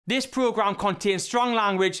This programme contains strong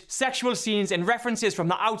language, sexual scenes and references from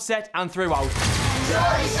the outset and throughout.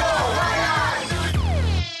 Geordie Show,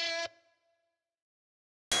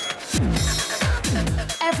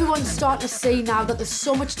 Everyone's starting to see now that there's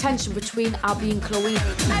so much tension between Abbie and Chloe. I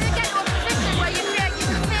don't get to a position where you feel you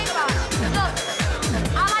can say that. Look,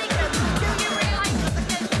 I like him. Do you really like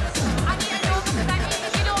him? Because I need to know because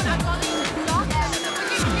if you don't, I'm not leaving the block.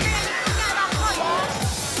 Would you really get that point?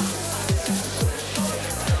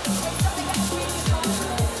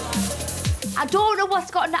 I don't know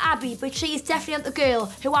what's gotten to Abbie, but she is definitely not the girl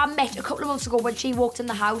who I met a couple of months ago when she walked in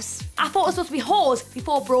the house. I thought it was supposed to be whores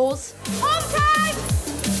before bros. Home time!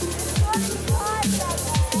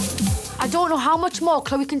 I don't know how much more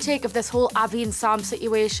Chloe can take of this whole Abbie and Sam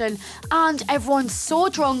situation, and everyone's so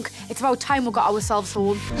drunk, it's about time we got ourselves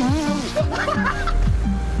home.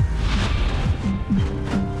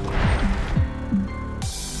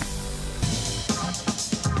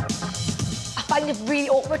 I find it really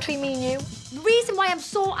awkward between me and you. The reason why I'm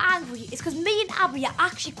so angry is because me and Abbie are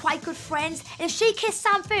actually quite good friends, and if she kissed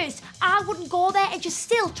Sam first, I wouldn't go there and just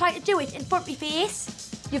still try to do it in front of my face.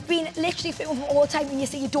 You've been literally filming all the time and you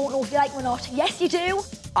say you don't know if you like him or not. Yes, you do.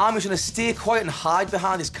 I'm just going to stay quiet and hide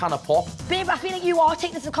behind this can of pop. Babe, I feel like you are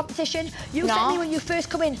taking this as a competition. You said to me when you first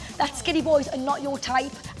come in that skinny boys are not your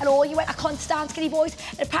type at all. You went, I can't stand skinny boys.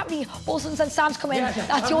 And apparently, all of a sudden, Sam's come in,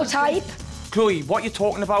 that's your type. Chloe, what you're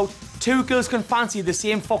talking about? Two girls can fancy the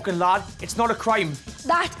same fucking lad. It's not a crime.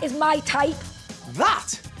 That is my type.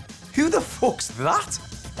 That? Who the fuck's that?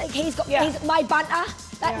 Like, he's my banter.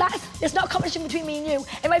 There's not a competition between me and you.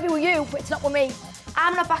 It might be with you, but it's not with me.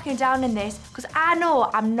 I'm not backing down in this, because I know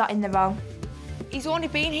I'm not in the wrong. He's only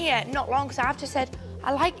been here not long, so I've just said,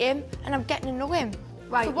 I like him and I'm getting to know him.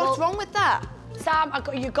 Right, so what's wrong with that? Sam,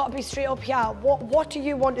 you've got to be straight up here. What do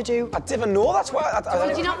you want to do? I didn't know, that's why...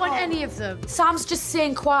 Do you not want any of them? Sam's just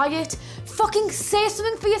staying quiet. Fucking say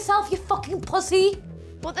something for yourself, you fucking pussy.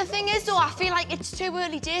 But the thing is, though, I feel like it's too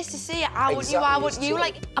early days to say it. I want you.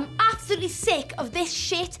 Like, I'm absolutely sick of this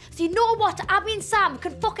shit. So you know what? Abbie and Sam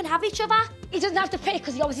can fucking have each other. He doesn't have to pick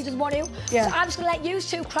because he obviously doesn't want to. Yeah. So I'm just going to let you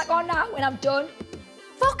two crack on now when I'm done.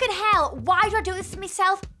 Fucking hell, why do I do this to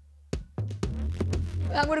myself?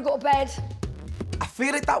 I'm going to go to bed. I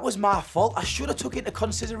feel like that was my fault. I should have took into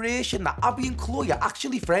consideration that Abbie and Chloe are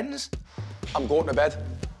actually friends. I'm going to bed.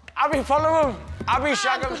 Abbie, follow him. Abbie,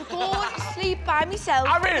 shag him. I'm going to sleep by myself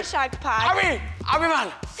in a shag pad. Abbie,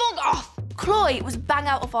 man. Fuck off. Chloe was bang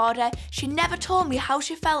out of order. She never told me how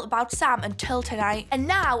she felt about Sam until tonight. And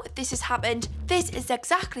now this has happened. This is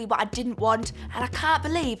exactly what I didn't want, and I can't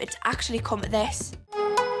believe it's actually come to this.